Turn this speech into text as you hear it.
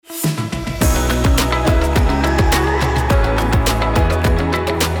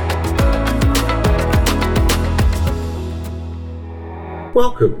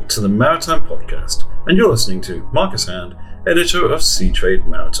Welcome to the Maritime Podcast, and you're listening to Marcus Hand, editor of Seatrade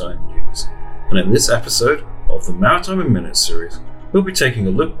Maritime News. And in this episode of the Maritime in Minutes series, we'll be taking a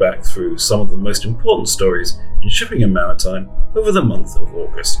look back through some of the most important stories in shipping and maritime over the month of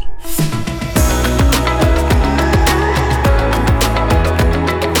August.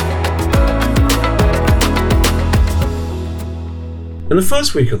 In the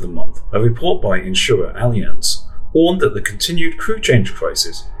first week of the month, a report by insurer Allianz warned that the continued crew change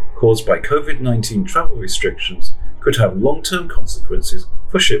crisis caused by COVID-19 travel restrictions could have long-term consequences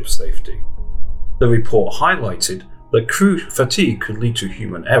for ship safety. The report highlighted that crew fatigue could lead to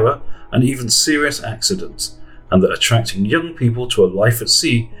human error and even serious accidents, and that attracting young people to a life at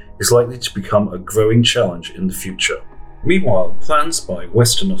sea is likely to become a growing challenge in the future. Meanwhile, plans by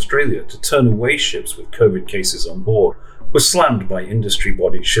Western Australia to turn away ships with COVID cases on board were slammed by industry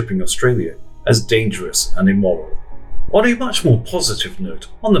body Shipping Australia as dangerous and immoral. On a much more positive note,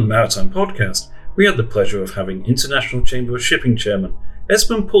 on the Maritime Podcast, we had the pleasure of having International Chamber of Shipping Chairman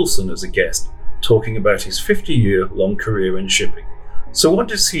Esben Poulsson as a guest, talking about his 50-year-long career in shipping. So what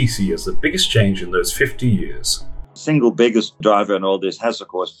does he see as the biggest change in those 50 years? Single biggest driver in all this has, of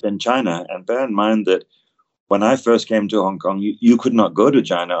course, been China. And bear in mind that when I first came to Hong Kong, you could not go to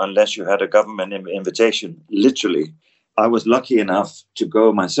China unless you had a government invitation, literally. I was lucky enough to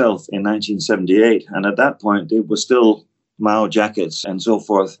go myself in 1978. And at that point, it was still Mao jackets and so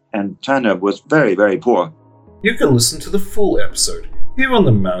forth. And China was very, very poor. You can listen to the full episode here on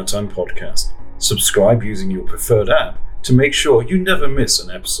the Maritime Podcast. Subscribe using your preferred app to make sure you never miss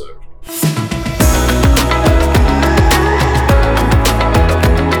an episode.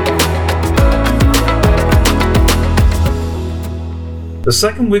 The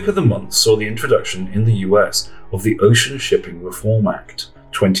second week of the month saw the introduction in the US of the Ocean Shipping Reform Act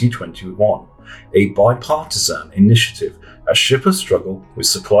 2021, a bipartisan initiative as shippers struggle with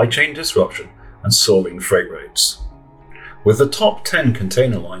supply chain disruption and soaring freight rates. With the top 10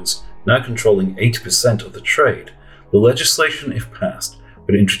 container lines now controlling 80% of the trade, the legislation, if passed,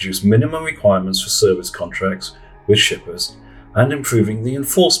 would introduce minimum requirements for service contracts with shippers and improving the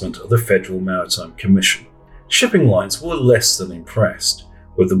enforcement of the Federal Maritime Commission. Shipping lines were less than impressed,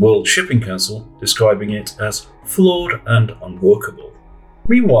 with the World Shipping Council describing it as flawed and unworkable.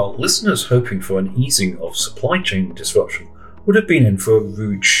 Meanwhile, listeners hoping for an easing of supply chain disruption would have been in for a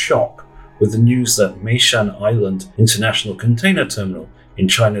rude shock with the news that Meishan Island International Container Terminal in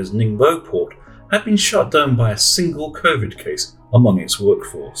China's Ningbo port had been shut down by a single COVID case among its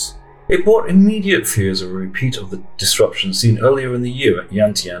workforce. It brought immediate fears of a repeat of the disruption seen earlier in the year at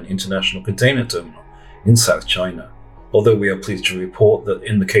Yantian International Container Terminal in South China, although we are pleased to report that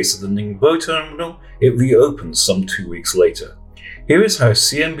in the case of the Ningbo terminal, it reopened some 2 weeks later. Here is how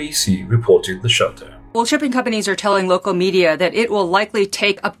CNBC reported the shutdown. Well, shipping companies are telling local media that it will likely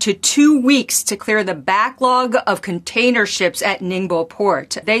take up to 2 weeks to clear the backlog of container ships at Ningbo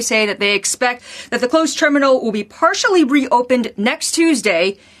port. They say that they expect that the closed terminal will be partially reopened next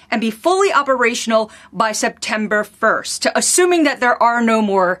Tuesday and be fully operational by September 1st, assuming that there are no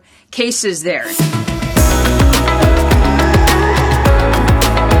more cases there.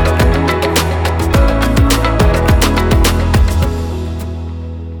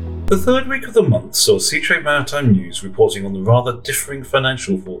 The third week of the month saw Seatrade Maritime News reporting on the rather differing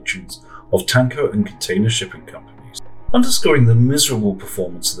financial fortunes of tanker and container shipping companies. Underscoring the miserable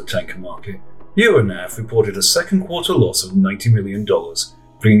performance of the tanker market, Euronav reported a second quarter loss of $90 million,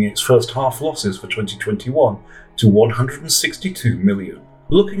 bringing its first half losses for 2021 to $162 million.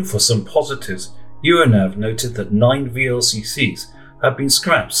 Looking for some positives, Euronav noted that 9 VLCCs have been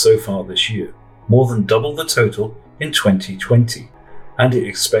scrapped so far this year, more than double the total in 2020. And it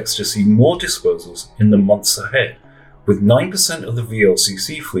expects to see more disposals in the months ahead, with 9% of the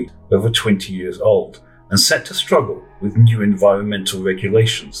VLCC fleet over 20 years old and set to struggle with new environmental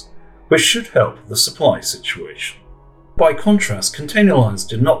regulations, which should help the supply situation. By contrast, container lines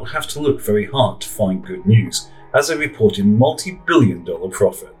did not have to look very hard to find good news, as they reported multi-billion-dollar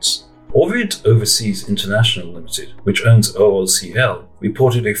profits. Orient Overseas International Limited, which owns OOCL,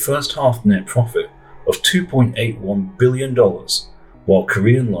 reported a first-half net profit of $2.81 billion, while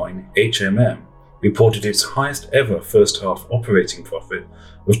Korean line HMM reported its highest ever first-half operating profit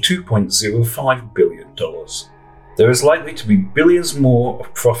of $2.05 billion. There is likely to be billions more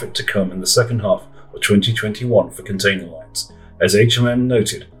of profit to come in the second half of 2021 for container lines. As HMM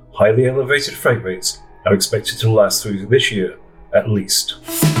noted, highly elevated freight rates are expected to last through this year at least.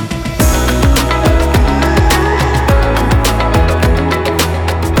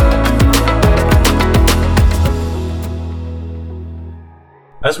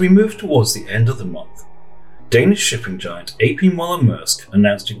 As we move towards the end of the month, Danish shipping giant A.P. Moller-Maersk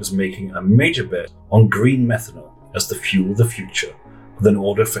announced it was making a major bet on green methanol as the fuel of the future, with an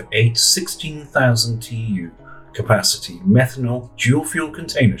order for 8 16,000 TEU capacity methanol dual-fuel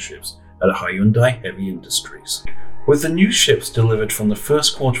container ships at Hyundai Heavy Industries. With the new ships delivered from the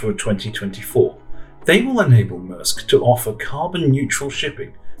first quarter of 2024, they will enable Maersk to offer carbon-neutral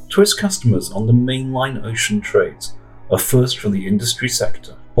shipping to its customers on the mainline ocean trades, a first for the industry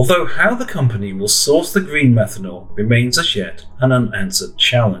sector. Although how the company will source the green methanol remains as yet an unanswered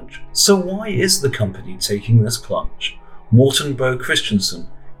challenge. So why is the company taking this plunge? Morten Bo Christensen,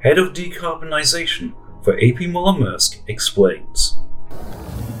 head of decarbonisation for A.P. Moller-Maersk, explains.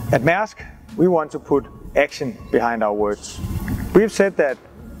 At Maersk, we want to put action behind our words. We've said that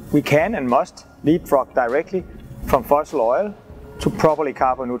we can and must leapfrog directly from fossil oil to properly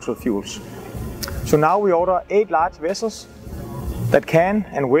carbon neutral fuels. So now we order 8 large vessels that can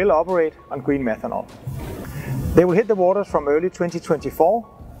and will operate on green methanol. They will hit the waters from early 2024,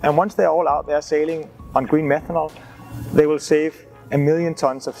 and once they're all out there sailing on green methanol, they will save 1 million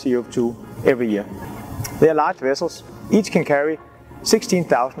tons of CO2 every year. They are large vessels, each can carry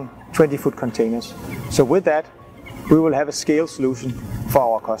 16,000 20-foot containers. So with that, we will have a scale solution for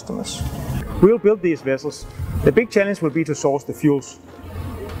our customers. We will build these vessels. The big challenge will be to source the fuels.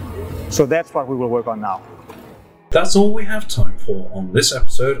 So that's what we will work on now. That's all we have time for on this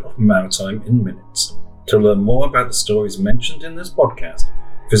episode of Maritime in Minutes. To learn more about the stories mentioned in this podcast,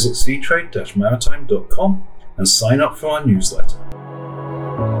 visit seatrade-maritime.com and sign up for our newsletter.